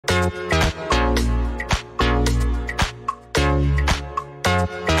Hey,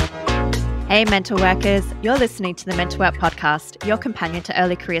 mental workers, you're listening to the Mental Work Podcast, your companion to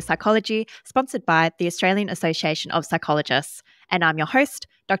early career psychology, sponsored by the Australian Association of Psychologists. And I'm your host,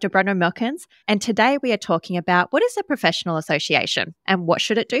 Dr. Bronwyn Milkins, and today we are talking about what is a professional association and what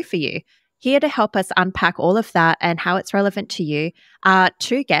should it do for you. Here to help us unpack all of that and how it's relevant to you are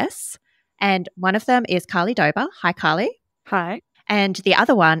two guests, and one of them is Carly Dober. Hi, Carly. Hi. And the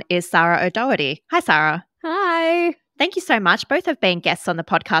other one is Sahra O'Doherty. Hi, Sahra. Hi. Thank you so much. Both have been guests on the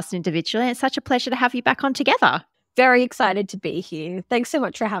podcast individually. It's such a pleasure to have you back on together. Very excited to be here. Thanks so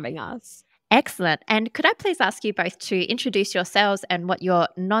much for having us. Excellent. And could I please ask you both to introduce yourselves and what your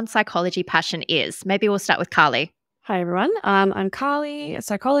non-psychology passion is? Maybe we'll start with Carly. Hi, everyone. I'm Carly, a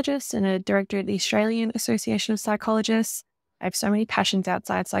psychologist and a director at the Australian Association of Psychologists. I have so many passions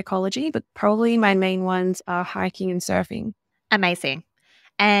outside psychology, but probably my main ones are hiking and surfing. Amazing.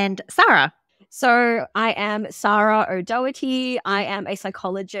 And Sahra? So I am Sahra O'Doherty. I am a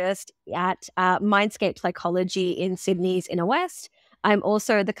psychologist at Mindscape Psychology in Sydney's Inner West. I'm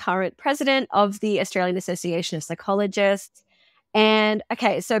also the current president of the Australian Association of Psychologists. And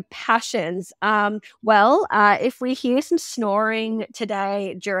okay, so passions. If we hear some snoring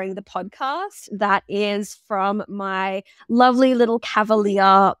today during the podcast, that is from my lovely little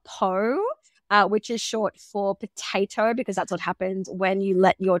cavalier Poe. Which is short for potato, because that's what happens when you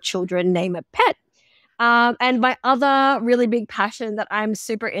let your children name a pet. And my other really big passion that I'm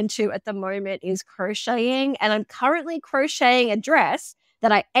super into at the moment is crocheting. And I'm currently crocheting a dress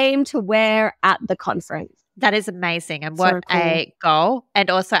that I aim to wear at the conference. That is amazing. And what cool. A goal. And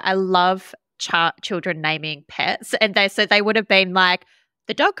also I love children naming pets. And they would have been like,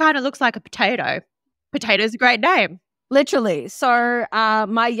 the dog kind of looks like a potato. Potato's a great name. Literally. So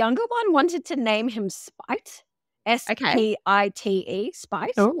my younger one wanted to name him Spite, S-P-I-T-E,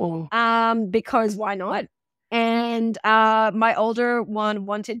 Spite, because why not? And my older one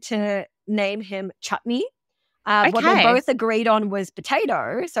wanted to name him Chutney. What they both agreed on was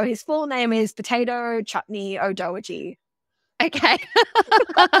Potato. So his full name is Potato Chutney O'Doherty. Okay.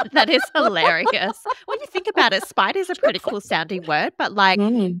 That is hilarious. When you think about it, Spite is a pretty cool sounding word, but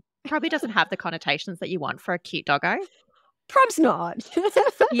probably doesn't have the connotations that you want for a cute doggo. Perhaps not.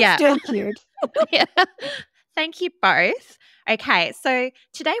 Yeah. Still cute. Yeah. Thank you both. Okay, so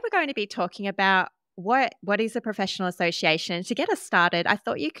today we're going to be talking about what is a professional association. To get us started, I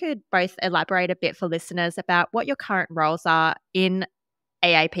thought you could both elaborate a bit for listeners about what your current roles are in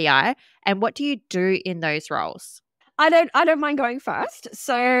AAPi and what do you do in those roles? I don't mind going first.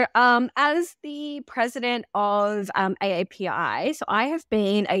 So as the president of AAPi, so I have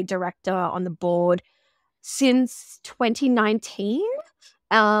been a director on the board since 2019.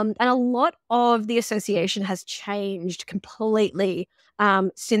 And a lot of the association has changed completely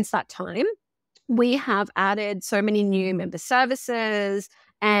since that time. We have added so many new member services,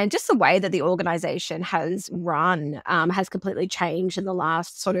 and just the way that the organization has run has completely changed in the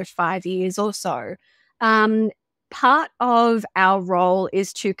last sort of 5 years or so. Part of our role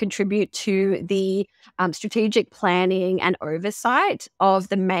is to contribute to the strategic planning and oversight of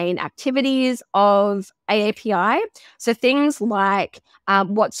the main activities of AAPi. So things like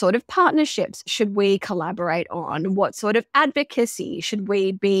what sort of partnerships should we collaborate on? What sort of advocacy should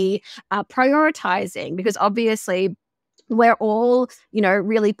we be prioritizing? Because obviously we're all,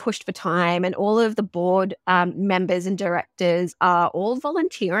 really pushed for time, and all of the board members and directors are all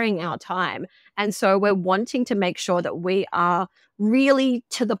volunteering our time. And so we're wanting to make sure that we are really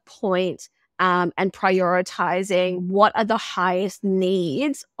to the point and prioritizing what are the highest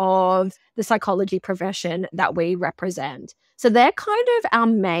needs of the psychology profession that we represent. So they're kind of our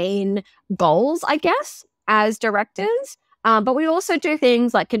main goals, I guess, as directors. But we also do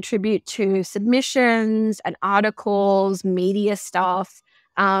things like contribute to submissions and articles, media stuff,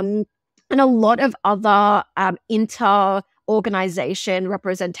 and a lot of other inter-organization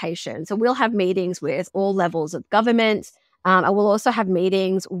representation. So we'll have meetings with all levels of government. And we'll also have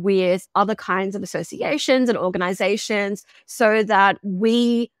meetings with other kinds of associations and organizations so that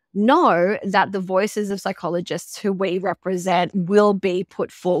we know that the voices of psychologists who we represent will be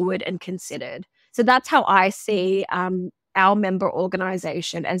put forward and considered. So that's how I see our member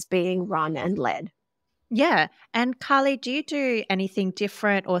organization as being run and led. Yeah. And Carly, do you do anything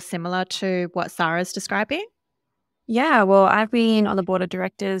different or similar to what Sahra's describing? Yeah, well, I've been on the board of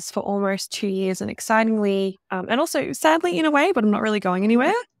directors for almost 2 years, and excitingly, and also sadly in a way, but I'm not really going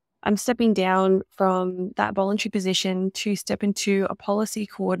anywhere. I'm stepping down from that voluntary position to step into a policy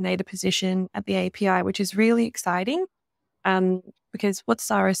coordinator position at the AAPi, which is really exciting because what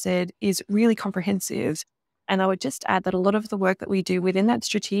Sahra said is really comprehensive. And I would just add that a lot of the work that we do within that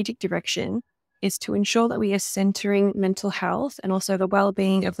strategic direction is to ensure that we are centering mental health and also the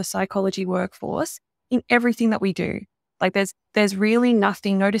well-being of the psychology workforce in everything that we do. Like there's really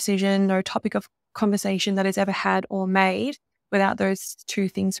nothing, no decision, no topic of conversation that is ever had or made without those two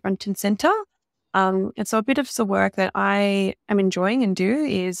things front and center. And so a bit of the work that I am enjoying and do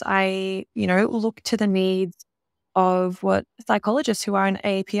is I, look to the needs of what psychologists who are in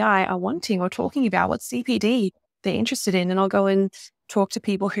AAPi are wanting or talking about, what CPD they're interested in. And I'll go and talk to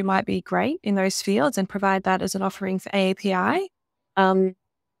people who might be great in those fields and provide that as an offering for AAPi.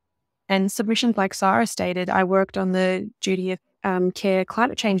 And submissions like Sahra stated, I worked on the duty of care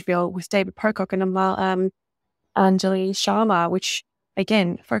climate change bill with David Pocock and Anjali Sharma, which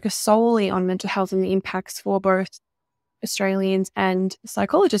again focus solely on mental health and the impacts for both Australians and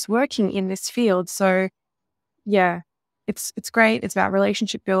psychologists working in this field. So yeah, it's great. It's about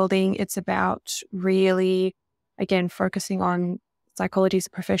relationship building. It's about really, again, focusing on psychology as a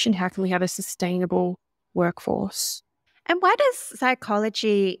profession. How can we have a sustainable workforce? And why does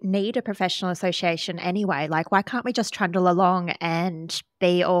psychology need a professional association anyway? Like, why can't we just trundle along and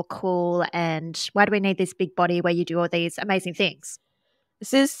be all cool? And why do we need this big body where you do all these amazing things?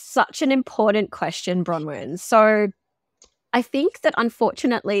 This is such an important question, Bronwyn. So I think that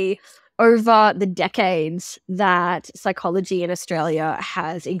unfortunately, over the decades that psychology in Australia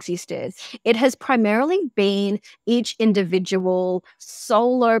has existed, it has primarily been each individual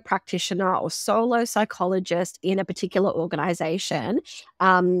solo practitioner or solo psychologist in a particular organization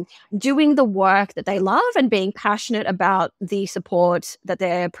doing the work that they love and being passionate about the support that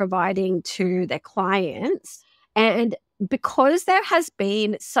they're providing to their clients. And because there has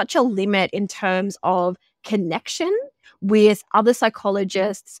been such a limit in terms of connection with other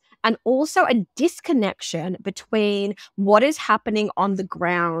psychologists and also a disconnection between what is happening on the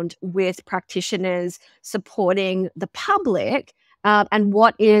ground with practitioners supporting the public and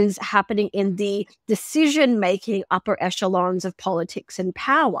what is happening in the decision-making upper echelons of politics and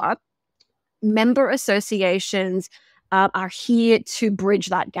power, member associations are here to bridge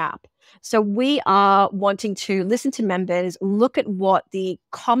that gap. So we are wanting to listen to members, look at what the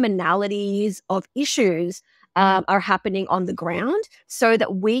commonalities of issues are happening on the ground so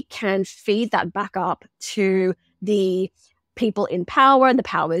that we can feed that back up to the people in power and the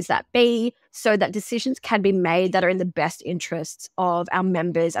powers that be so that decisions can be made that are in the best interests of our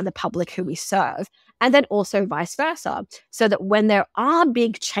members and the public who we serve. And then also vice versa, so that when there are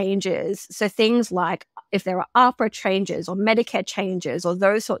big changes, so things like if there are APRA changes or Medicare changes or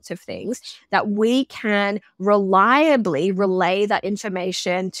those sorts of things, that we can reliably relay that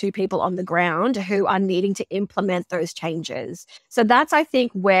information to people on the ground who are needing to implement those changes. So that's, I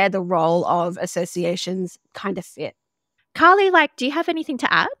think, where the role of associations kind of fit. Carly, do you have anything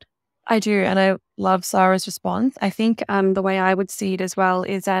to add? I do, and I love Sahra's response. I think the way I would see it as well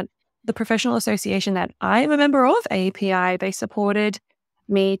is that the professional association that I am a member of, AAPi, they supported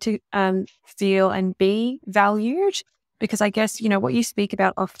me to feel and be valued because I guess, what you speak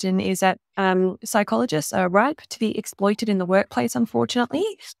about often is that psychologists are ripe to be exploited in the workplace, unfortunately.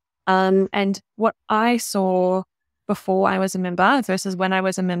 And what I saw before I was a member versus when I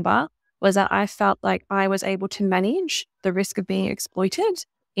was a member was that I felt like I was able to manage the risk of being exploited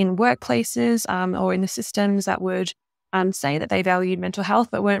in workplaces or in the systems that would say that they valued mental health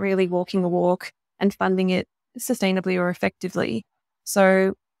but weren't really walking the walk and funding it sustainably or effectively.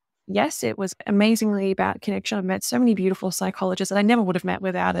 So yes, it was amazingly about connection. I've met so many beautiful psychologists that I never would have met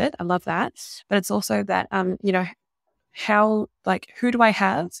without it. I love that. But it's also that, who do I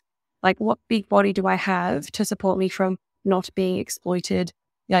have? What big body do I have to support me from not being exploited,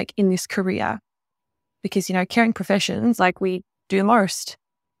 in this career? Because, caring professions, we do most.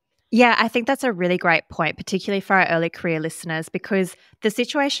 Yeah, I think that's a really great point, particularly for our early career listeners, because the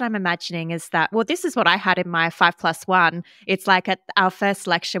situation I'm imagining is that, this is what I had in my 5+1. It's at our first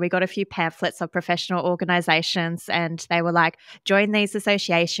lecture, we got a few pamphlets of professional organizations and they were join these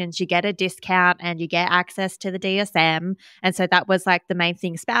associations, you get a discount and you get access to the DSM. And so that was the main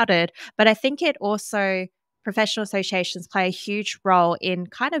thing spouted. But I think it also, professional associations play a huge role in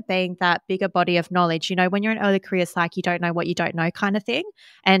kind of being that bigger body of knowledge. When you're in early career psych, you don't know what you don't know kind of thing.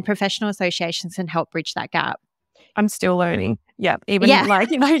 And professional associations can help bridge that gap. I'm still learning. Yeah.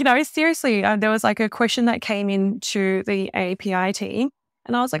 Seriously, there was a question that came into the AAPi team.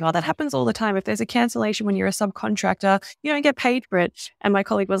 And I was like, that happens all the time. If there's a cancellation when you're a subcontractor, you don't get paid for it. And my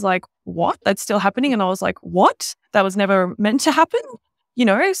colleague was like, what? That's still happening? And I was like, what? That was never meant to happen?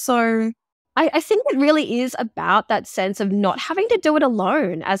 So I think it really is about that sense of not having to do it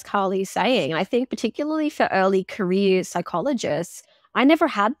alone, as Carly's saying. I think particularly for early career psychologists, I never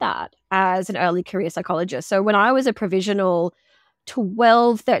had that as an early career psychologist. So when I was a provisional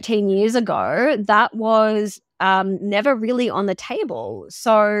 12, 13 years ago, that was never really on the table.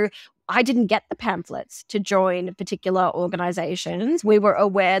 So I didn't get the pamphlets to join particular organizations. We were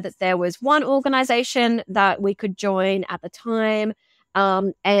aware that there was one organization that we could join at the time.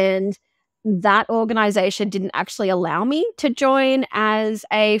 And that organization didn't actually allow me to join as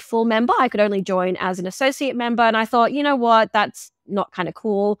a full member. I could only join as an associate member. And I thought, you know what, that's not kind of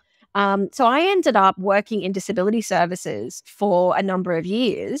cool. So I ended up working in disability services for a number of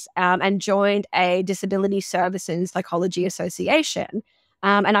years and joined a disability services psychology association.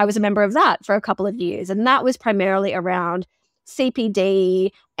 And I was a member of that for a couple of years. And that was primarily around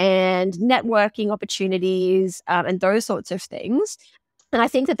CPD and networking opportunities and those sorts of things. And I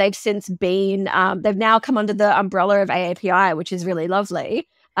think that they've since been, they've now come under the umbrella of AAPi, which is really lovely.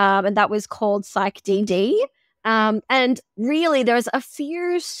 And that was called PsychDD. And really, there's a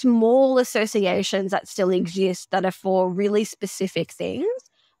few small associations that still exist that are for really specific things.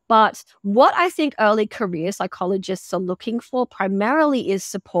 But what I think early career psychologists are looking for primarily is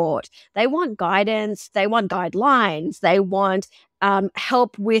support. They want guidance, they want guidelines, they want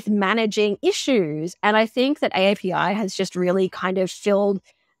help with managing issues. And I think that AAPi has just really kind of filled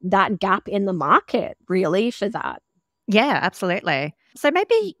that gap in the market, really, for that. Yeah, absolutely. So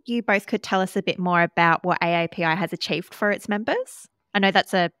maybe you both could tell us a bit more about what AAPi has achieved for its members. I know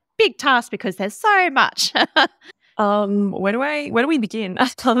that's a big task because there's so much. Where do we begin?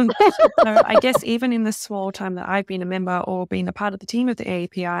 So I guess even in the small time that I've been a member or been a part of the team of the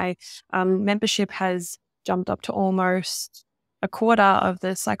AAPi, membership has jumped up to almost a quarter of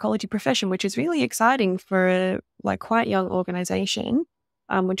the psychology profession, which is really exciting for a quite young organization,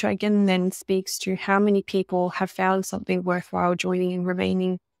 which again then speaks to how many people have found something worthwhile joining and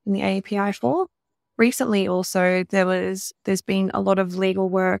remaining in the AAPi for. Recently also, there's been a lot of legal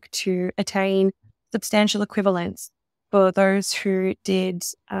work to attain substantial equivalence for those who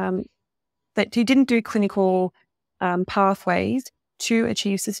didn't do clinical pathways to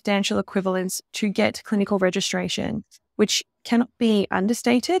achieve substantial equivalence to get clinical registration, which cannot be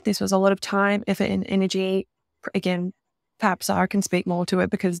understated. This was a lot of time, effort, and energy. Again, perhaps Sahra can speak more to it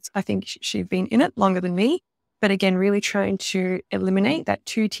because I think she's been in it longer than me. But again, really trying to eliminate that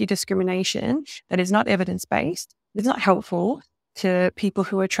two-tier discrimination that is not evidence-based, it's not helpful to people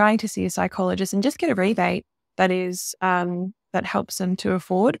who are trying to see a psychologist and just get a rebate that is that helps them to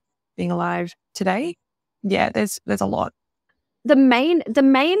afford being alive today. Yeah, there's a lot. The main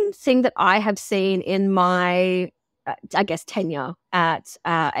thing that I have seen in my tenure at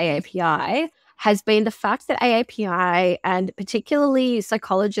AAPi has been the fact that AAPi and particularly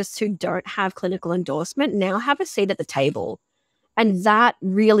psychologists who don't have clinical endorsement now have a seat at the table. And that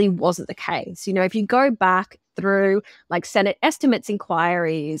really wasn't the case. You know, if you go back through Senate estimates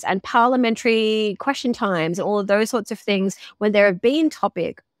inquiries and parliamentary question times and all of those sorts of things, when there have been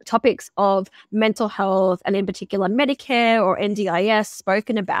topics of mental health and in particular Medicare or NDIS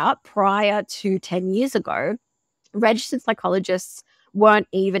spoken about prior to 10 years ago, registered psychologists weren't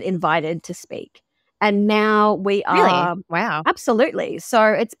even invited to speak. And now we are. Really? Wow. Absolutely. So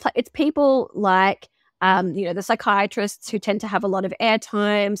it's people like the psychiatrists who tend to have a lot of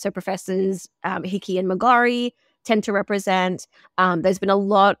airtime. So professors Hickey and McGorry tend to represent. There's been a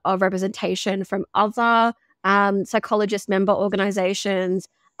lot of representation from other psychologist member organizations,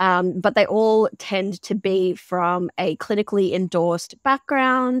 but they all tend to be from a clinically endorsed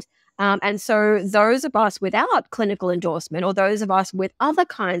background. And so those of us without clinical endorsement or those of us with other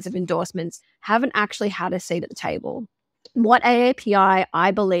kinds of endorsements haven't actually had a seat at the table. What AAPi,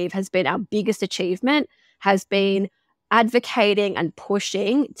 I believe, has been our biggest achievement has been advocating and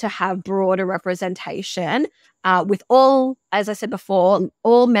pushing to have broader representation with all, as I said before,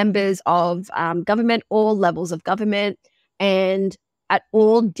 all members of government, all levels of government, and at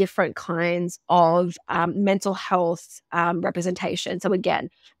all different kinds of mental health representation. So again,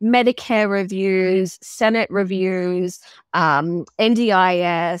 Medicare reviews, Senate reviews,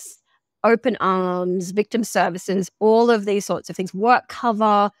 NDIS, open arms, victim services, all of these sorts of things, work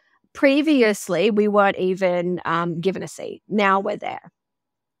cover. Previously, we weren't even given a seat. Now we're there.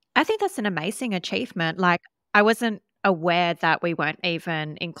 I think that's an amazing achievement. I wasn't aware that we weren't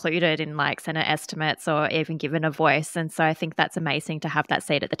even included in Senate estimates or even given a voice. And so I think that's amazing to have that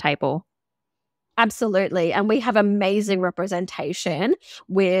seat at the table. Absolutely. And we have amazing representation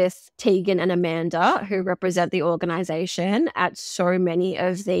with Tegan and Amanda, who represent the organization at so many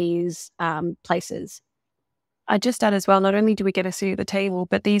of these places. I just add as well, not only do we get a seat at the table,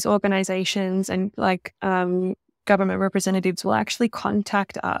 but these organizations and government representatives will actually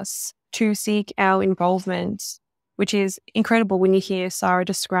contact us to seek our involvement which is incredible when you hear Sahra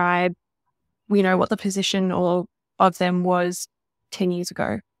describe, what the position of them was 10 years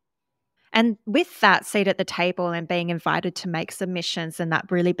ago. And with that seat at the table and being invited to make submissions and that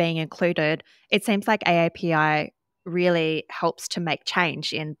really being included, it seems like AAPi really helps to make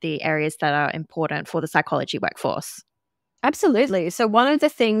change in the areas that are important for the psychology workforce. Absolutely. So one of the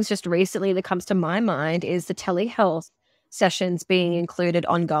things just recently that comes to my mind is the telehealth sessions being included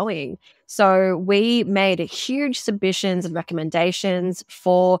ongoing. So we made huge submissions and recommendations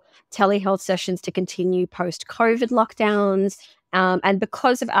for telehealth sessions to continue post-COVID lockdowns. And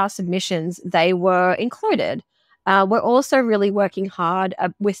because of our submissions, they were included. We're also really working hard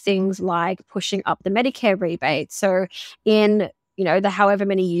with things like pushing up the Medicare rebate. So in the however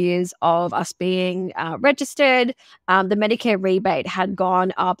many years of us being registered, the Medicare rebate had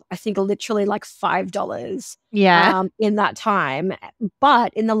gone up, I think, literally like $5 in that time.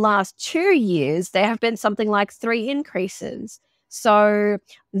 But in the last 2 years, there have been something like 3 increases. So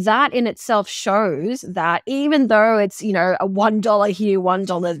that in itself shows that even though it's, a $1 here,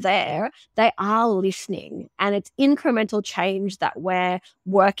 $1 there, they are listening. And it's incremental change that we're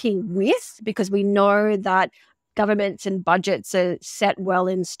working with, because we know that governments and budgets are set well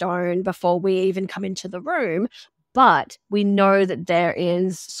in stone before we even come into the room. But we know that there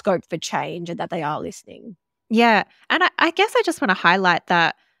is scope for change and that they are listening. Yeah. And I guess I just want to highlight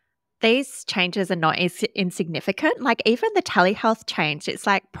that these changes are not insignificant. Like even the telehealth change, it's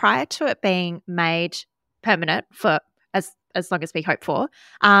like prior to it being made permanent for as long as we hope for.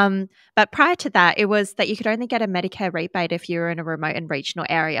 But prior to that, it was that you could only get a Medicare rebate if you were in a remote and regional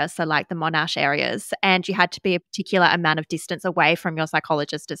area, so like the Monash areas, and you had to be a particular amount of distance away from your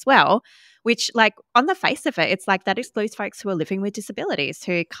psychologist as well, which like on the face of it, it's like that excludes folks who are living with disabilities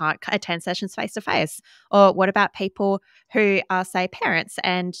who can't attend sessions face-to-face. Or what about people who are, say, parents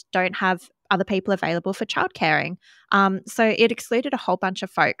and don't have other people available for childcaring? So it excluded a whole bunch of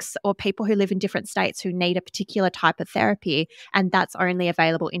folks or people who live in different states who need a particular type of therapy, and that's only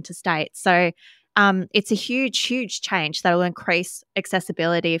available interstate. So it's a huge, huge change that will increase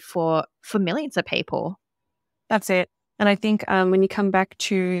accessibility for millions of people. That's it. And I think when you come back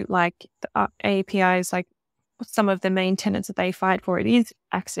to like the AAPI's, like some of the main tenets that they fight for, it is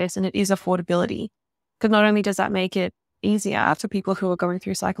access and it is affordability. Because not only does that make it easier for people who are going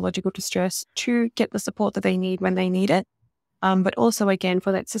through psychological distress to get the support that they need when they need it, but also, again,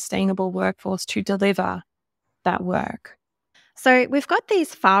 for that sustainable workforce to deliver that work. So we've got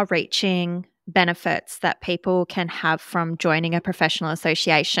these far-reaching benefits that people can have from joining a professional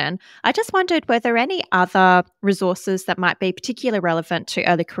association. I just wondered, were there any other resources that might be particularly relevant to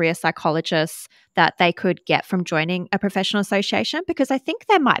early career psychologists that they could get from joining a professional association? Because I think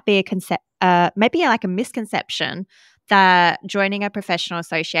there might be maybe like a misconception that joining a professional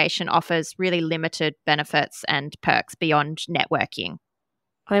association offers really limited benefits and perks beyond networking.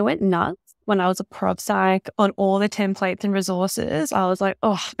 I went nuts when I was a prov psych on all the templates and resources. I was like,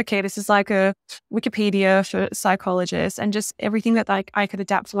 oh, okay, this is like a Wikipedia for psychologists, and just everything that like I could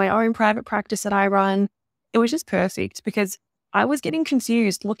adapt to my own private practice that I run. It was just perfect, because I was getting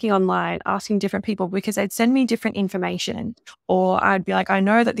confused looking online, asking different people, because they'd send me different information, or I'd be like, I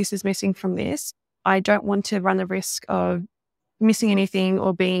know that this is missing from this. I don't want to run the risk of missing anything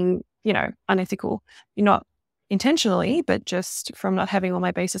or being, unethical. Not intentionally, but just from not having all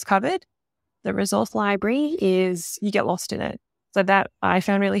my bases covered. The resource library you get lost in it. So that I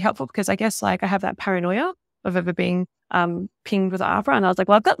found really helpful, because I guess like I have that paranoia of ever being pinged with APRA, and I was like,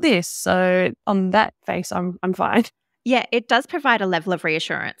 well, I've got this. So on that face, I'm fine. Yeah, it does provide a level of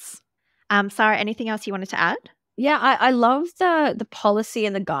reassurance. Sahra, anything else you wanted to add? Yeah, I love the policy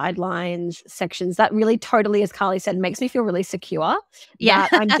and the guidelines sections. That really totally, as Carly said, makes me feel really secure. Yeah.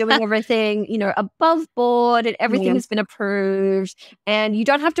 That I'm doing everything, above board, and everything has been approved. And you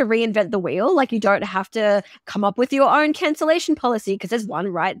don't have to reinvent the wheel. Like, you don't have to come up with your own cancellation policy, because there's one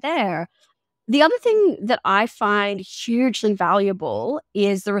right there. The other thing that I find hugely valuable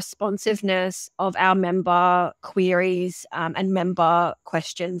is the responsiveness of our member queries and member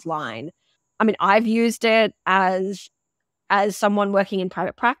questions line. I mean, I've used it as someone working in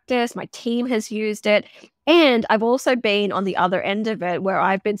private practice. My team has used it. And I've also been on the other end of it, where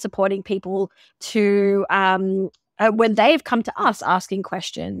I've been supporting people to when they've come to us asking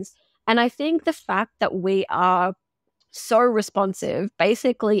questions. And I think the fact that we are so responsive,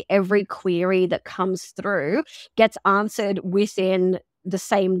 basically every query that comes through gets answered within the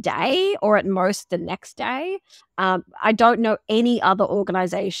same day, or at most the next day. I don't know any other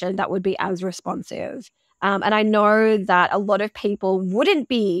organization that would be as responsive. And I know that a lot of people wouldn't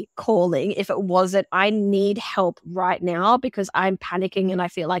be calling if it wasn't, I need help right now because I'm panicking and I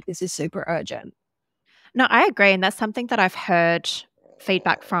feel like this is super urgent. No, I agree. And that's something that I've heard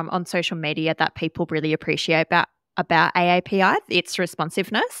feedback from on social media that people really appreciate about AAPi, its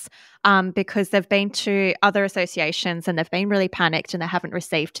responsiveness, because they've been to other associations and they've been really panicked and they haven't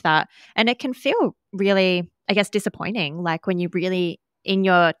received that. And it can feel really, I guess, disappointing, like when you're really in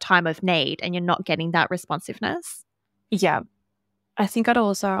your time of need and you're not getting that responsiveness. Yeah. I think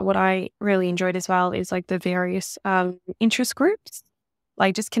what I really enjoyed as well is like the various interest groups,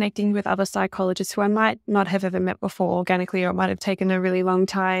 like just connecting with other psychologists who I might not have ever met before organically, or it might have taken a really long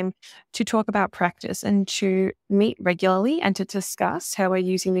time to talk about practice and to meet regularly and to discuss how we're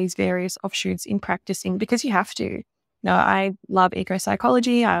using these various offshoots in practicing, because you have to. No, I love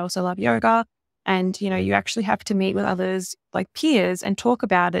eco-psychology. I also love yoga. And, you actually have to meet with others like peers and talk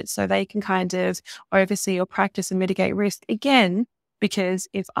about it so they can kind of oversee or practice and mitigate risk. Again, because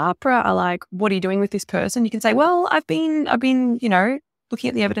if APRA are like, what are you doing with this person? You can say, well, I've been, looking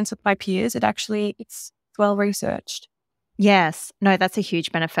at the evidence of my peers. It's well researched. Yes. No, that's a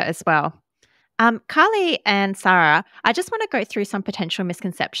huge benefit as well. Carly and Sahra, I just want to go through some potential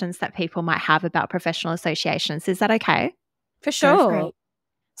misconceptions that people might have about professional associations. Is that okay? For sure.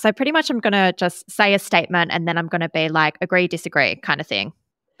 So pretty much I'm going to just say a statement and then I'm going to be like, agree, disagree kind of thing.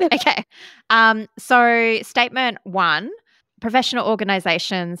 Okay. So statement 1, professional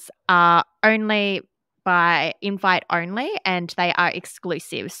organizations are only by invite only and they are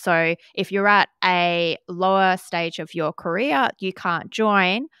exclusive. So if you're at a lower stage of your career, you can't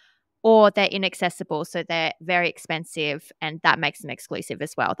join, or they're inaccessible. So they're very expensive and that makes them exclusive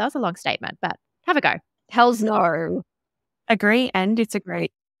as well. That was a long statement, but have a go. Hell's no. Agree and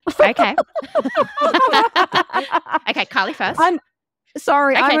disagree. Okay. Okay, Carly first. I'm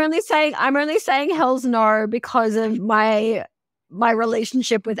sorry. Okay. I'm only saying hell's no because of my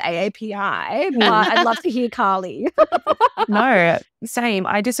relationship with AAPi, but I'd love to hear Carly. No, same.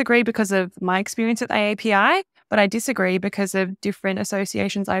 I disagree because of my experience at AAPi, but I disagree because of different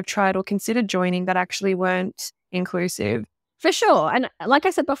associations I've tried or considered joining that actually weren't inclusive. For sure. And like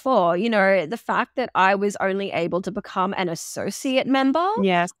I said before, the fact that I was only able to become an associate member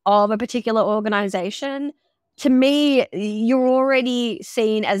of a particular organization, to me, you're already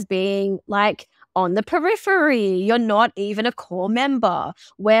seen as being like on the periphery. You're not even a core member.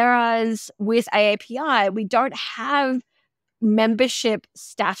 Whereas with AAPi, we don't have membership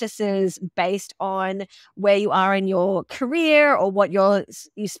statuses based on where you are in your career or what your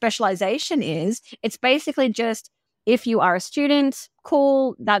specialization is. It's basically just, if you are a student,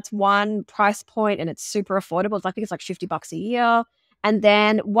 cool, that's one price point and it's super affordable. I think it's like $50 a year. And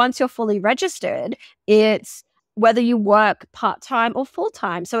then once you're fully registered, it's whether you work part-time or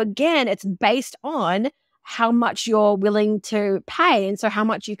full-time. So again, it's based on how much you're willing to pay and so how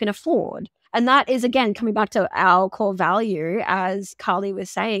much you can afford. And that is, again, coming back to our core value, as Carly was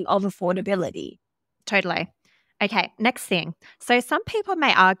saying, of affordability. Totally. Okay, next thing. So some people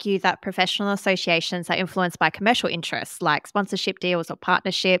may argue that professional associations are influenced by commercial interests like sponsorship deals or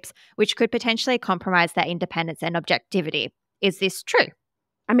partnerships, which could potentially compromise their independence and objectivity. Is this true?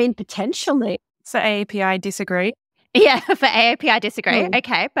 I mean, potentially. So AAPi disagree. Yeah, for AAPi disagree.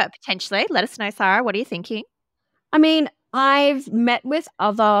 Okay, but potentially. Let us know, Sahra. What are you thinking? I mean, I've met with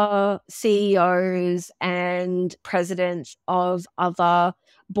other CEOs and presidents of other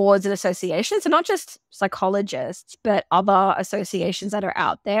boards and associations, and not just psychologists, but other associations that are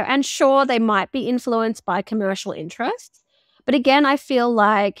out there. And sure, they might be influenced by commercial interests. But again, I feel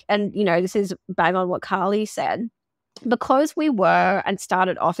like, and this is bang on what Carly said, because we were and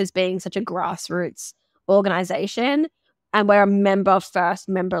started off as being such a grassroots organization, and we're a member-first,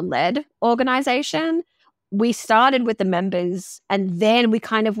 member-led organization, we started with the members and then we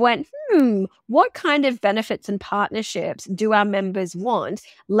kind of went, what kind of benefits and partnerships do our members want?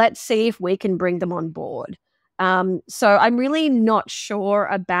 Let's see if we can bring them on board. So I'm really not sure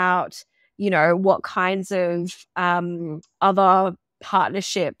about, what kinds of other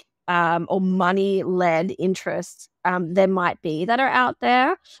partnership or money-led interests there might be that are out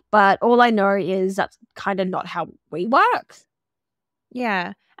there. But all I know is that's kind of not how we work.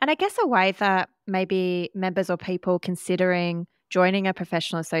 Yeah. And I guess a way that maybe members or people considering joining a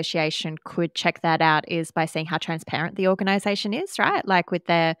professional association could check that out is by seeing how transparent the organization is, right? Like with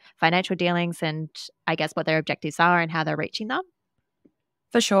their financial dealings and I guess what their objectives are and how they're reaching them.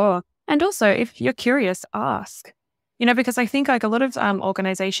 For sure. And also, if you're curious, ask. Because I think like a lot of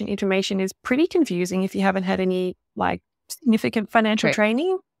organization information is pretty confusing if you haven't had any like significant financial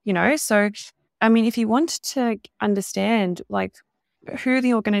training, So, I mean, if you want to understand like who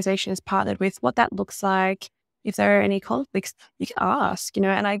the organization is partnered with, what that looks like, if there are any conflicts, you can ask,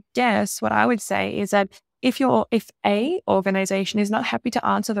 And I guess what I would say is that if a organization is not happy to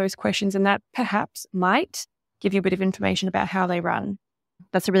answer those questions, and that perhaps might give you a bit of information about how they run.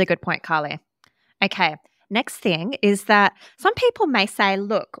 That's a really good point, Carly. Okay. Next thing is that some people may say,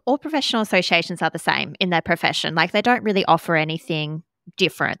 look, all professional associations are the same in their profession. Like they don't really offer anything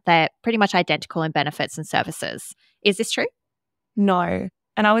different. They're pretty much identical in benefits and services. Is this true? No.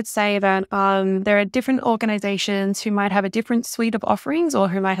 And I would say that there are different organizations who might have a different suite of offerings or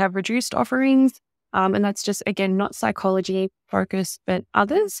who might have reduced offerings. And that's just, again, not psychology focused, but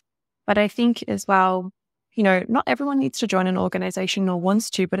others. But I think as well, not everyone needs to join an organization or wants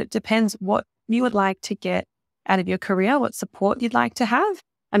to, but it depends what you would like to get out of your career, what support you'd like to have.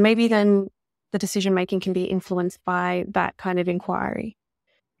 And maybe then the decision-making can be influenced by that kind of inquiry.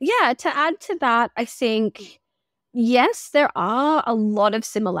 Yeah, to add to that, I think, yes, there are a lot of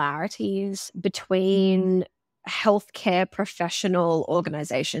similarities between healthcare professional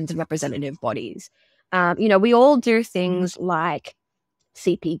organizations and representative bodies. We all do things like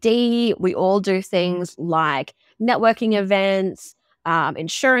CPD, we all do things like networking events,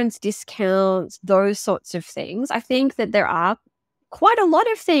 insurance discounts, those sorts of things. I think that there are quite a lot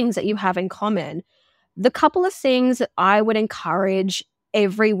of things that you have in common. The couple of things that I would encourage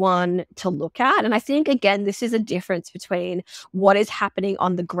everyone to look at, and I think, again, this is a difference between what is happening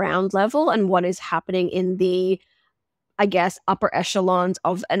on the ground level and what is happening in the, I guess, upper echelons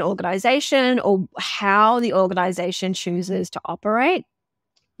of an organization or how the organization chooses to operate,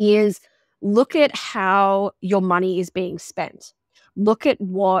 is look at how your money is being spent. Look at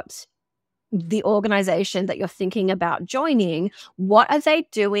what the organization that you're thinking about joining, what are they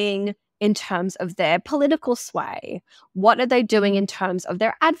doing in terms of their political sway? What are they doing in terms of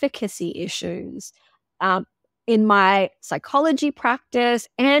their advocacy issues? In my psychology practice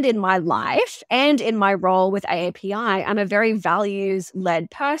and in my life and in my role with AAPi, I'm a very values-led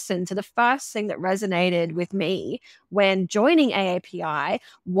person. So the first thing that resonated with me when joining AAPi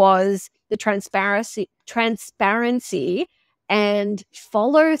was the transparency and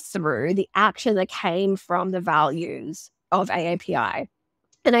follow through, the action that came from the values of AAPi.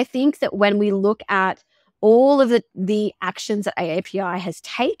 And I think that when we look at all of the actions that AAPi has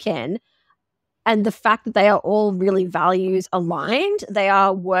taken, and the fact that they are all really values aligned, they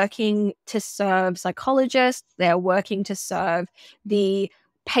are working to serve psychologists, they are working to serve the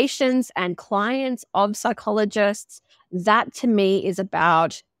patients and clients of psychologists. That to me is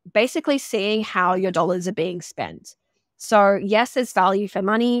about basically seeing how your dollars are being spent. So yes, there's value for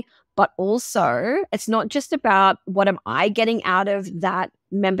money, but also it's not just about what am I getting out of that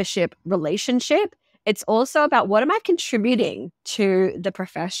membership relationship. It's also about what am I contributing to the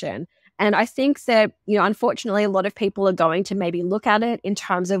profession. And I think that, unfortunately, a lot of people are going to maybe look at it in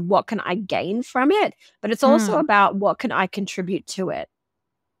terms of what can I gain from it, but it's also about what can I contribute to it.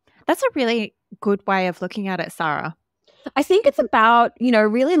 That's a really good way of looking at it, Sahra. I think it's about,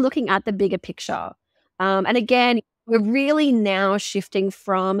 really looking at the bigger picture. And again, we're really now shifting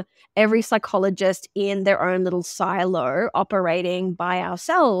from every psychologist in their own little silo operating by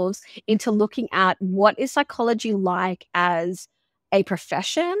ourselves into looking at what is psychology like as a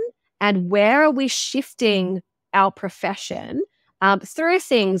profession and where are we shifting our profession through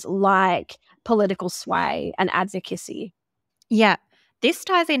things like political sway and advocacy. Yeah, this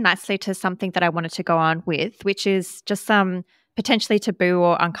ties in nicely to something that I wanted to go on with, which is just some potentially taboo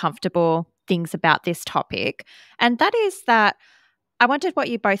or uncomfortable things about this topic. And that is that I wondered what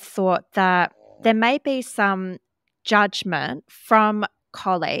you both thought that there may be some judgment from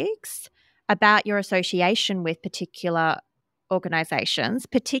colleagues about your association with particular organizations,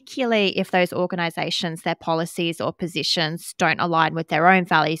 particularly if those organizations, their policies or positions don't align with their own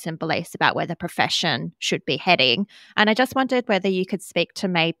values and beliefs about where the profession should be heading. And I just wondered whether you could speak to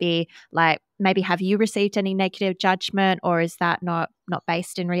maybe have you received any negative judgment, or is that not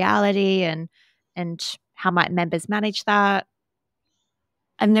based in reality, and how might members manage that?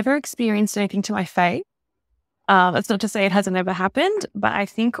 I've never experienced anything to my face. That's not to say it hasn't ever happened, but I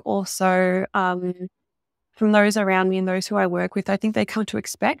think also from those around me and those who I work with, I think they come to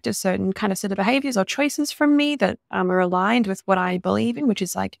expect a certain kind of set of behaviors or choices from me that are aligned with what I believe in, which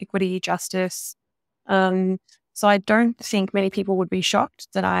is like equity, justice. So I don't think many people would be shocked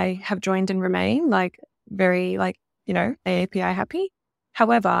that I have joined and remain very AAPi happy.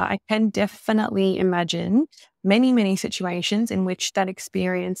 However, I can definitely imagine many, many situations in which that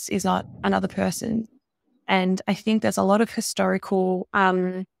experience is not another person. And I think there's a lot of historical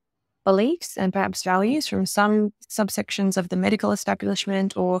beliefs and perhaps values from some subsections of the medical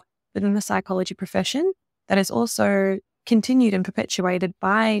establishment or within the psychology profession that is also continued and perpetuated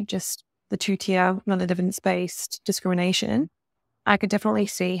by just the two-tier non-evidence-based discrimination. I could definitely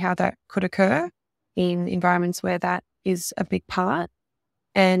see how that could occur. in environments where that is a big part.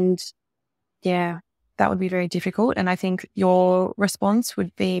 And yeah, that would be very difficult. And I think your response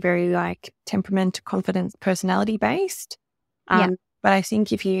would be very like temperament, confidence, personality based. But I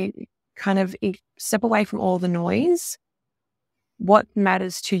think if you kind of step away from all the noise, what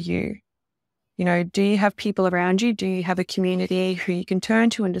matters to you? You know, do you have people around you? Do you have a community who you can turn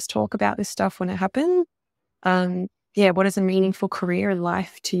to and just talk about this stuff when it happens? What is a meaningful career in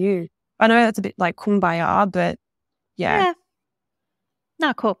life to you? I know that's a bit like kumbaya, but yeah.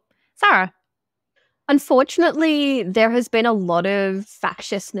 No, cool. Sahra? Unfortunately, there has been a lot of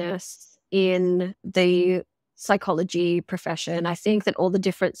factiousness in the psychology profession. I think that all the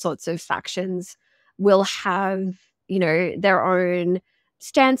different sorts of factions will have, you know, their own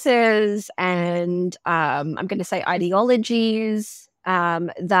stances and I'm going to say ideologies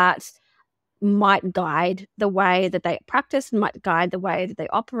that might guide the way that they practice and might guide the way that they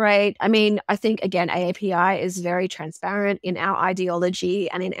operate. I mean, I think, again, AAPi is very transparent in our ideology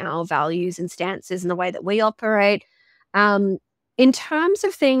and in our values and stances and the way that we operate. In terms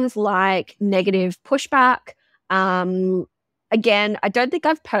of things like negative pushback, again, I don't think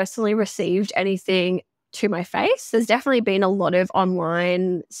I've personally received anything to my face. There's definitely been a lot of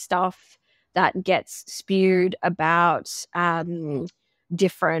online stuff that gets spewed about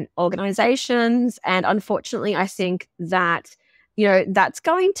different organizations. And unfortunately, I think that, you know, that's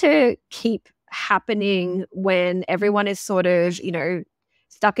going to keep happening when everyone is sort of, you know,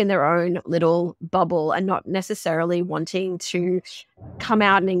 stuck in their own little bubble and not necessarily wanting to come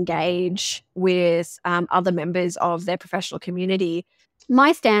out and engage with other members of their professional community.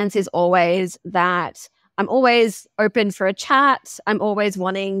 My stance is always that I'm always open for a chat. I'm always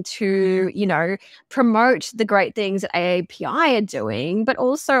wanting to, you know, promote the great things that AAPi are doing, but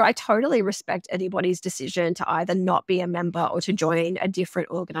also I totally respect anybody's decision to either not be a member or to join a different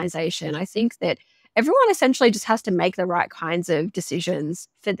organization. I think that everyone essentially just has to make the right kinds of decisions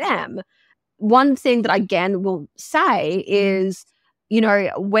for them. One thing that I, again, will say is, you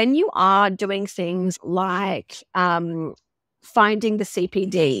know, when you are doing things like finding the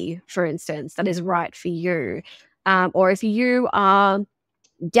CPD, for instance, that is right for you, or if you are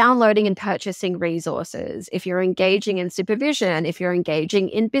downloading and purchasing resources, if you're engaging in supervision, if you're engaging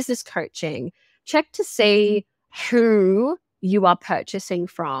in business coaching, check to see who you are purchasing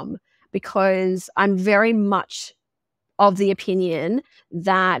from, because I'm very much of the opinion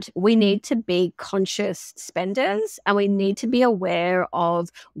that we need to be conscious spenders and we need to be aware of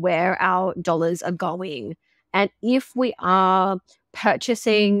where our dollars are going. And if we are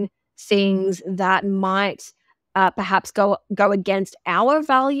purchasing things that might perhaps go against our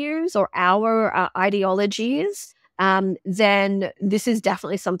values or our ideologies, then this is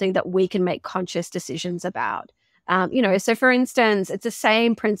definitely something that we can make conscious decisions about. You know, so for instance, it's the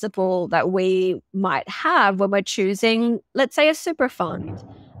same principle that we might have when we're choosing, let's say, a super fund.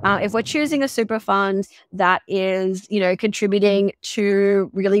 If we're choosing a super fund that is, you know, contributing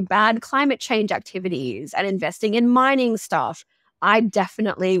to really bad climate change activities and investing in mining stuff, I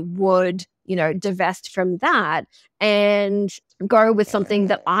definitely would, you know, divest from that and go with something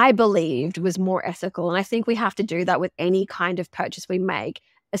that I believed was more ethical. And I think we have to do that with any kind of purchase we make,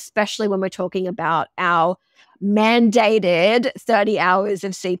 especially when we're talking about our mandated 30 hours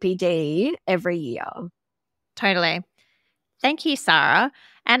of CPD every year. Totally. Thank you, Sahra.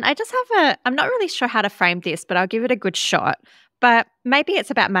 And I just have I'm not really sure how to frame this, but I'll give it a good shot. But maybe it's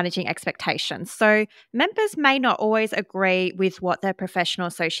about managing expectations. So members may not always agree with what their professional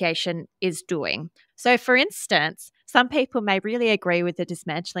association is doing. So for instance, some people may really agree with the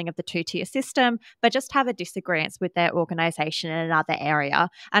dismantling of the two-tier system, but just have a disagreement with their organisation in another area.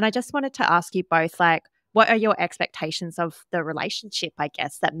 And I just wanted to ask you both, like, what are your expectations of the relationship, I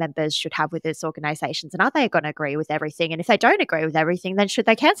guess, that members should have with these organisations? And are they going to agree with everything? And if they don't agree with everything, then should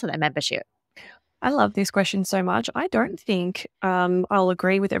they cancel their membership? I love this question so much. I don't think I'll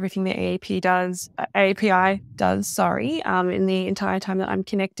agree with everything that AAPi does, in the entire time that I'm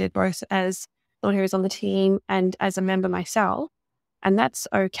connected, both as someone who is on the team and as a member myself. And that's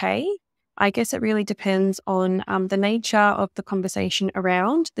okay. I guess it really depends on the nature of the conversation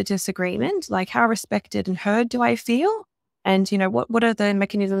around the disagreement, like how respected and heard do I feel? And, you know, what are the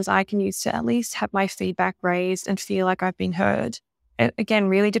mechanisms I can use to at least have my feedback raised and feel like I've been heard? It, again,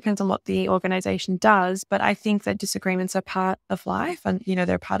 really depends on what the organization does, but I think that disagreements are part of life and, you know,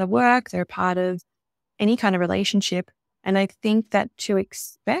 they're part of work, they're part of any kind of relationship. And I think that to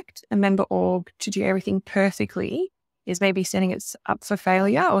expect a member org to do everything perfectly is maybe setting it up for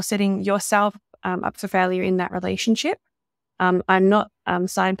failure or setting yourself up for failure in that relationship. I'm not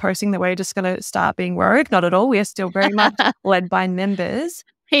signposting that we're just going to start being rogue, not at all. We are still very much led by members.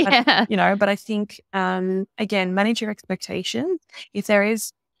 Yeah. But I think, again, manage your expectations. If there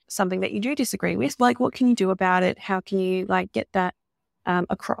is something that you do disagree with, like, what can you do about it? How can you get that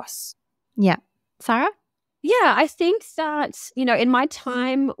across? Yeah. Sahra? Yeah, I think that, in my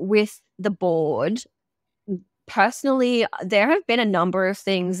time with the board, personally, there have been a number of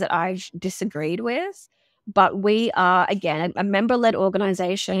things that I've disagreed with, but we are, again, a member-led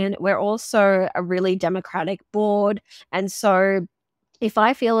organization. We're also a really democratic board. And so if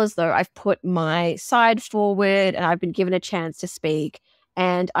I feel as though I've put my side forward and I've been given a chance to speak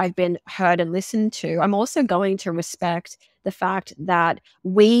and I've been heard and listened to, I'm also going to respect the fact that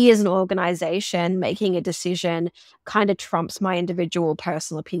we as an organization making a decision kind of trumps my individual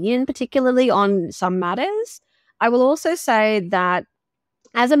personal opinion, particularly on some matters. I will also say that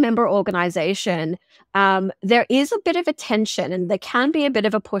as a member organization, there is a bit of a tension and there can be a bit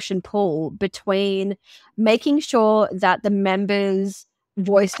of a push and pull between making sure that the members'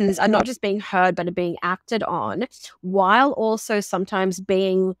 voices are not just being heard but are being acted on, while also sometimes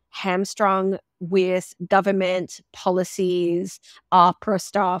being hamstrung with government policies, APRA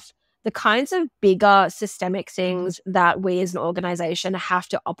stuff, the kinds of bigger systemic things that we as an organization have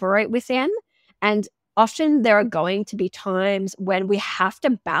to operate within. And often there are going to be times when we have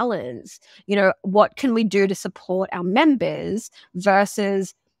to balance, what can we do to support our members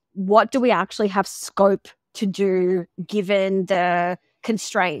versus what do we actually have scope to do given the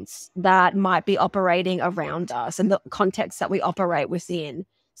constraints that might be operating around us and the context that we operate within.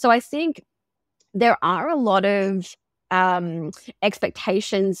 So I think there are a lot of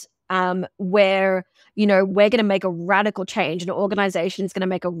expectations where, we're going to make a radical change. An organization is going to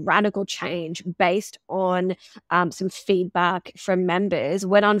make a radical change based on some feedback from members,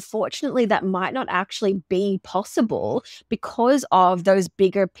 when unfortunately that might not actually be possible because of those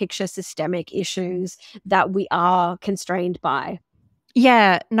bigger picture systemic issues that we are constrained by.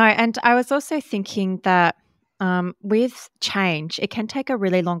 Yeah, no, and I was also thinking that with change, it can take a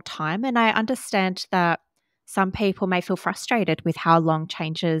really long time. And I understand that some people may feel frustrated with how long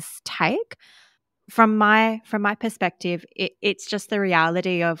changes take. From my perspective, it's just the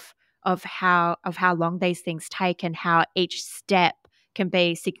reality of how long these things take and how each step can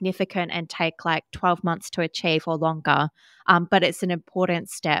be significant and take like 12 months to achieve or longer. But it's an important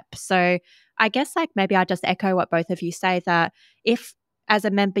step. So I guess maybe I'll just echo what both of you say, that if as a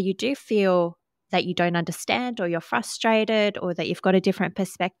member you do feel that you don't understand or you're frustrated or that you've got a different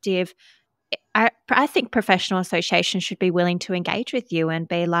perspective, I think professional associations should be willing to engage with you and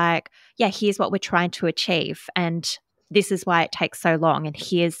be like, yeah, here's what we're trying to achieve and this is why it takes so long and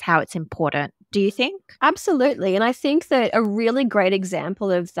here's how it's important. Do you think? Absolutely. And I think that a really great example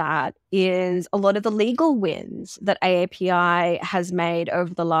of that is a lot of the legal wins that AAPi has made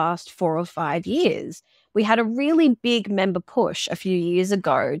over the last 4 or 5 years. We had a really big member push a few years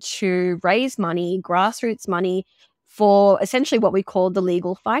ago to raise money, grassroots money, for essentially what we called the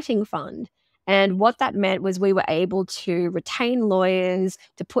Legal Fighting Fund. And what that meant was we were able to retain lawyers,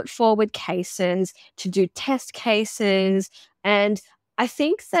 to put forward cases, to do test cases. And I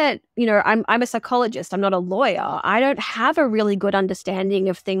think that, I'm a psychologist, I'm not a lawyer. I don't have a really good understanding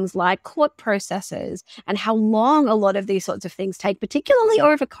of things like court processes and how long a lot of these sorts of things take, particularly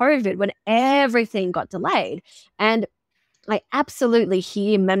over COVID when everything got delayed. And I absolutely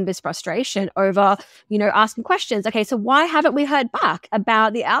hear members' frustration over, asking questions. Okay, so why haven't we heard back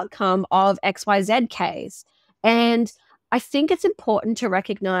about the outcome of XYZ case? And I think it's important to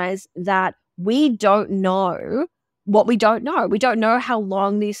recognize that we don't know what we don't know. We don't know how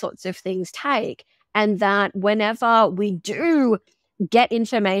long these sorts of things take. And that whenever we do get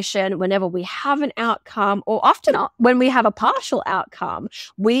information, whenever we have an outcome, or often when we have a partial outcome,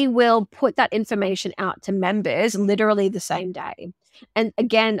 we will put that information out to members literally the same day. And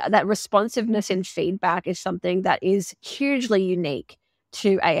again, that responsiveness and feedback is something that is hugely unique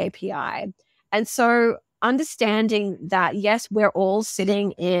to AAPi. And so understanding that, yes, we're all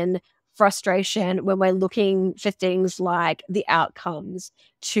sitting in frustration when we're looking for things like the outcomes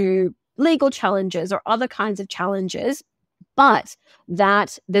to legal challenges or other kinds of challenges, but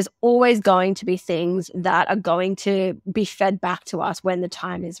that there's always going to be things that are going to be fed back to us when the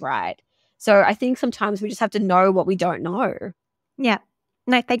time is right. So I think sometimes we just have to know what we don't know. Yeah.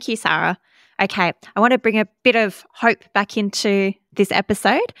 No, thank you, Sahra. Okay, I want to bring a bit of hope back into this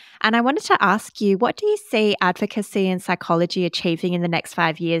episode. And I wanted to ask you, what do you see advocacy and psychology achieving in the next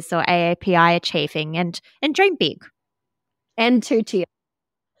 5 years, or AAPi achieving? And dream big. And 2-tier.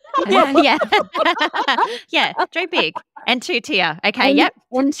 Yeah. Yeah, dream big. And 2-tier. Okay, yep.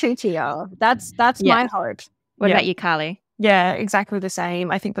 And 2-tier. That's my hope. What about you, Carly? Yeah, exactly the same.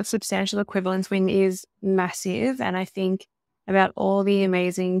 I think the substantial equivalence win is massive. And I think about all the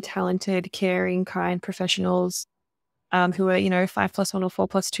amazing, talented, caring, kind professionals who are, 5+1 or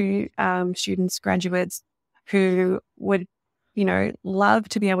 4+2 students, graduates who would, love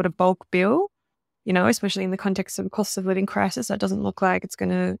to be able to bulk bill, especially in the context of cost of living crisis. That doesn't look like it's going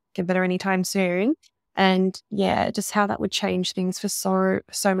to get better anytime soon. And yeah, just how that would change things for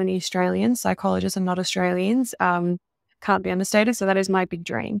so many Australians, psychologists and not Australians, can't be understated. So that is my big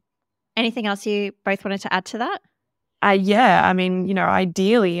dream. Anything else you both wanted to add to that? Yeah, I mean,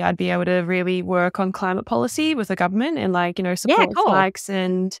 ideally I'd be able to really work on climate policy with the government and support psychs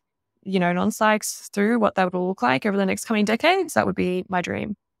and, non-psychs through what that would all look like over the next coming decades. That would be my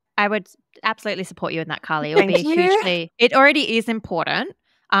dream. I would absolutely support you in that, Carly. It would be hugely, it already is important,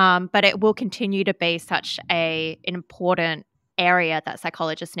 but it will continue to be such an important area that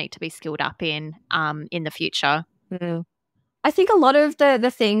psychologists need to be skilled up in the future. Mm. I think a lot of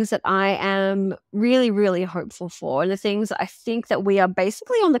the things that I am really, really hopeful for, and the things that I think that we are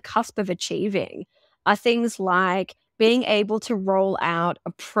basically on the cusp of achieving, are things like being able to roll out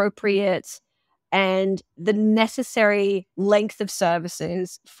appropriate and the necessary length of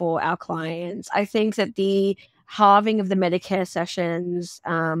services for our clients. I think that the halving of the Medicare sessions,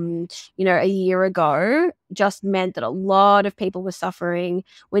 a year ago just meant that a lot of people were suffering.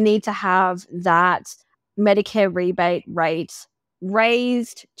 We need to have that Medicare rebate rate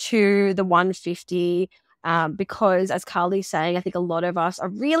raised to the 150 because, as Carly's saying, I think a lot of us are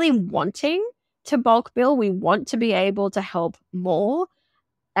really wanting to bulk bill. We want to be able to help more,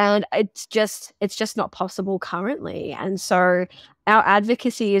 and it's just not possible currently. And so our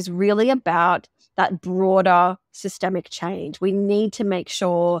advocacy is really about that broader systemic change. We need to make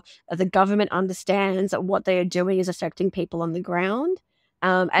sure that the government understands that what they are doing is affecting people on the ground,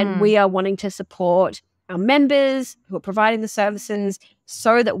 and we are wanting to support our members who are providing the services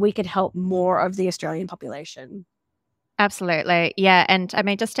so that we could help more of the Australian population. Absolutely. Yeah. And I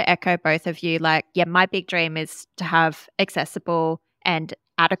mean, just to echo both of you, my big dream is to have accessible and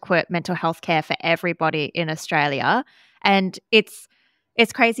adequate mental health care for everybody in Australia. And it's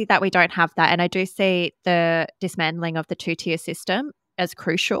crazy that we don't have that. And I do see the dismantling of the two-tier system as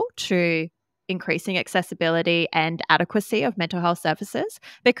crucial to increasing accessibility and adequacy of mental health services,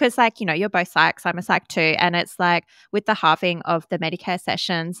 because you're both psychs, I'm a psych too, and it's with the halving of the Medicare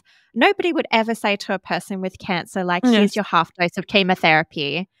sessions, nobody would ever say to a person with cancer here's your half dose of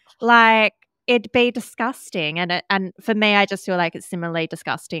chemotherapy. It'd be disgusting, and for me, I just feel like it's similarly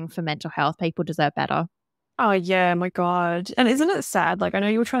disgusting for mental health. People deserve better. Oh yeah, my God. And isn't it sad? I know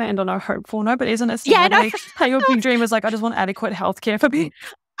you were trying to end on a hopeful note, but isn't it sad? Yeah, how your big dream was I just want adequate healthcare for me.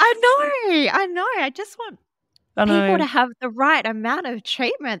 I know. I just want people to have the right amount of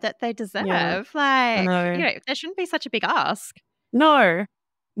treatment that they deserve. Yeah. There shouldn't be such a big ask. No.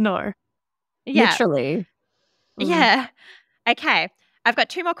 Yeah. Literally. Yeah. Okay. I've got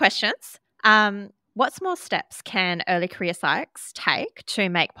 2 more questions. What small steps can early career psychs take to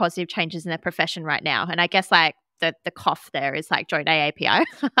make positive changes in their profession right now? And I guess the cough there is join AAPi.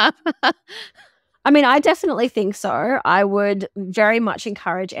 I mean, I definitely think so. I would very much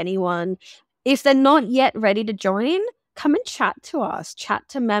encourage anyone, if they're not yet ready to join, come and chat to us, chat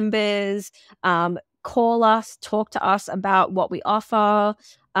to members, call us, talk to us about what we offer,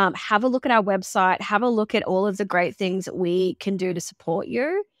 have a look at our website, have a look at all of the great things that we can do to support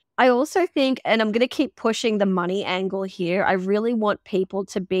you. I also think, and I'm going to keep pushing the money angle here, I really want people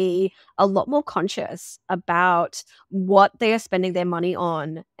to be a lot more conscious about what they are spending their money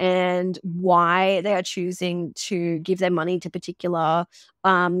on and why they are choosing to give their money to particular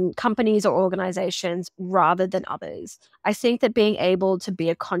companies or organizations rather than others. I think that being able to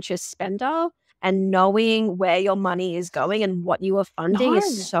be a conscious spender and knowing where your money is going and what you are funding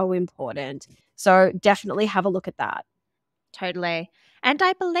is so important. So definitely have a look at that. Totally. And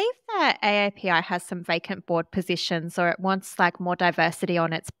I believe that AAPi has some vacant board positions, or it wants more diversity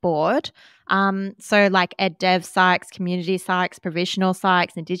on its board. So ed dev psychs, community psychs, provisional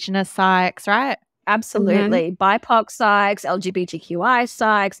psychs, Indigenous psychs, right? Absolutely. BIPOC psychs, LGBTQI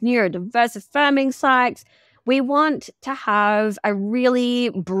psychs, neurodiverse affirming psychs. We want to have a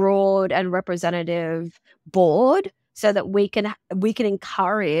really broad and representative board so that we can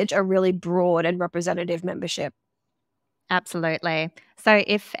encourage a really broad and representative membership. Absolutely. So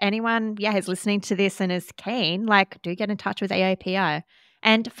if anyone, is listening to this and is keen, do get in touch with AAPi.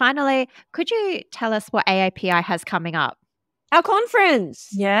 And finally, could you tell us what AAPi has coming up? Our conference.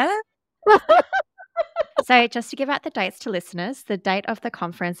 Yeah. So just to give out the dates to listeners, the date of the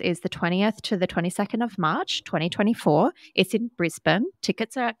conference is the 20th to the 22nd of March, 2024. It's in Brisbane.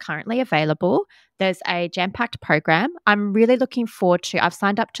 Tickets are currently available. There's a jam-packed program. I'm really looking forward to, I've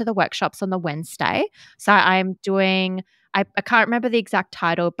signed up to the workshops on the Wednesday. So I'm doing I can't remember the exact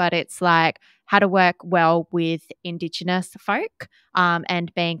title, but it's like how to work well with Indigenous folk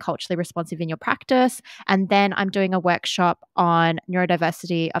and being culturally responsive in your practice. And then I'm doing a workshop on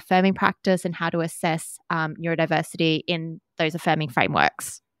neurodiversity affirming practice and how to assess neurodiversity in those affirming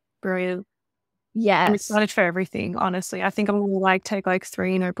frameworks. Brilliant. Yes. I'm excited for everything, honestly. I think I'm going to like take like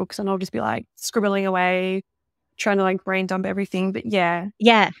 3 notebooks and I'll just be like scribbling away, trying to like brain dump everything. But yeah.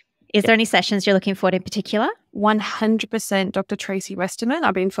 Yeah. Is there any sessions you're looking forward in particular? 100% Dr. Tracy Westerman.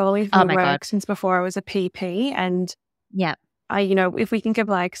 I've been following her work since before I was a PP. And yeah, if we think of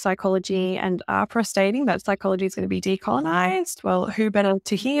like psychology and APRA stating that psychology is going to be decolonized, well, who better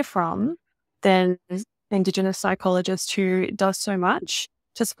to hear from than Indigenous psychologist who does so much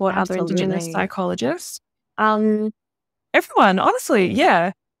to support other Indigenous psychologists? Everyone, honestly,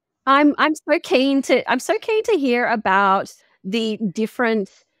 yeah. I'm so keen to hear about the different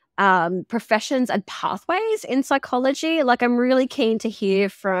professions and pathways in psychology. Like, I'm really keen to hear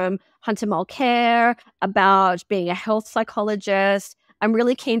from Hunter Mulcair about being a health psychologist. I'm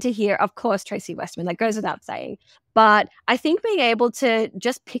really keen to hear, of course, Tracy Westerman, that goes without saying. But I think being able to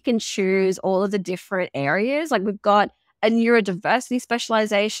just pick and choose all of the different areas, like we've got a neurodiversity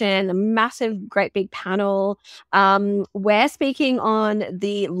specialization, a massive, great big panel. We're speaking on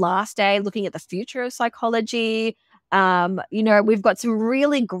the last day, looking at the future of psychology. We've got some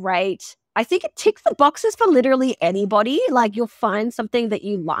really great, I think it ticks the boxes for literally anybody. Like, you'll find something that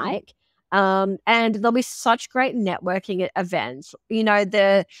you like. And there'll be such great networking events.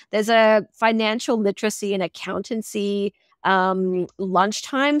 There's a financial literacy and accountancy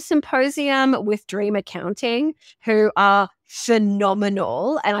lunchtime symposium with Dream Accounting, who are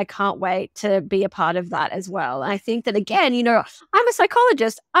phenomenal, and I can't wait to be a part of that as well. And I think that, again, I'm a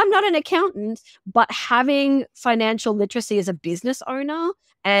psychologist, I'm not an accountant, but having financial literacy as a business owner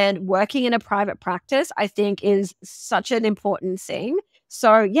and working in a private practice, I think is such an important thing.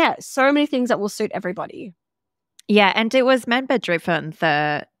 So yeah, so many things that will suit everybody. Yeah, and it was member driven,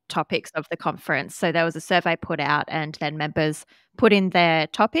 the topics of the conference. So there was a survey put out and then members put in their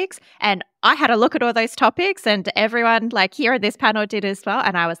topics, and I had a look at all those topics, and everyone like here in this panel did as well.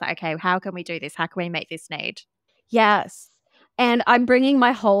 And I was like, okay, how can we do this? How can we make this need? Yes. And I'm bringing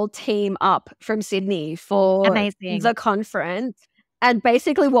my whole team up from Sydney for the conference. And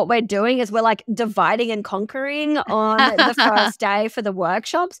basically what we're doing is we're like dividing and conquering on the first day for the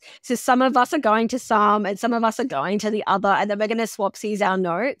workshops. So some of us are going to some and some of us are going to the other, and then we're going to swapsies our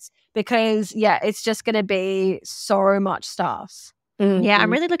notes because, yeah, it's just going to be so much stuff. Mm-hmm. Yeah,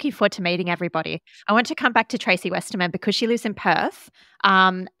 I'm really looking forward to meeting everybody. I want to come back to Tracy Westerman because she lives in Perth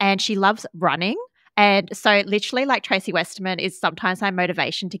and she loves running. And so literally like Tracy Westerman is sometimes my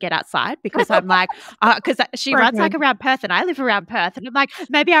motivation to get outside because I'm like, because she runs like around Perth and I live around Perth. And I'm like,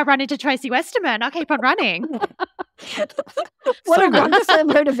 maybe I'll run into Tracy Westerman. I'll keep on running. What a wonderful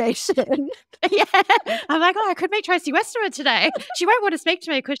motivation. Yeah. I'm like, I could meet Tracy Westerman today. She won't want to speak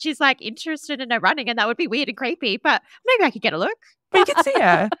to me because she's like interested in her running and that would be weird and creepy, but maybe I could get a look. But you can see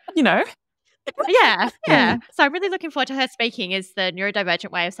her, Yeah. So I'm really looking forward to her speaking is the neurodivergent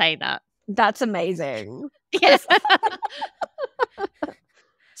way of saying that. That's amazing. Yes.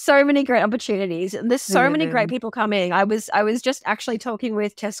 So many great opportunities. There's so many great people coming. I was just actually talking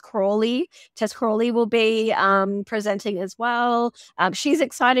with Tess Crawley. Tess Crawley will be presenting as well. She's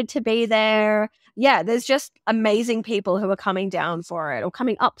excited to be there. Yeah, there's just amazing people who are coming down for it or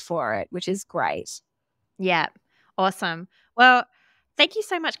coming up for it, which is great. Yeah, awesome. Well, thank you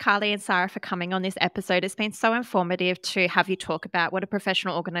so much, Carly and Sahra, for coming on this episode. It's been so informative to have you talk about what a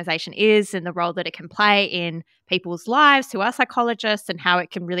professional organisation is and the role that it can play in people's lives who are psychologists and how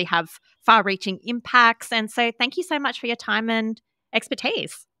it can really have far-reaching impacts. And so thank you so much for your time and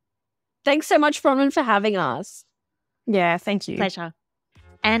expertise. Thanks so much, Bronwyn, for having us. Yeah, thank you. Pleasure.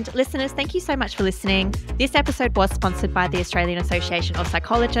 And listeners, thank you so much for listening. This episode was sponsored by the Australian Association of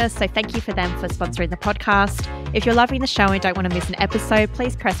Psychologists, so thank you for them for sponsoring the podcast. If you're loving the show and don't want to miss an episode,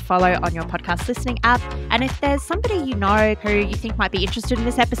 please press follow on your podcast listening app. And if there's somebody you know who you think might be interested in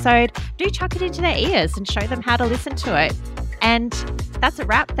this episode, do chuck it into their ears and show them how to listen to it. And that's a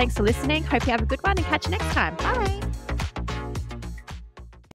wrap. Thanks for listening. Hope you have a good one and catch you next time. Bye.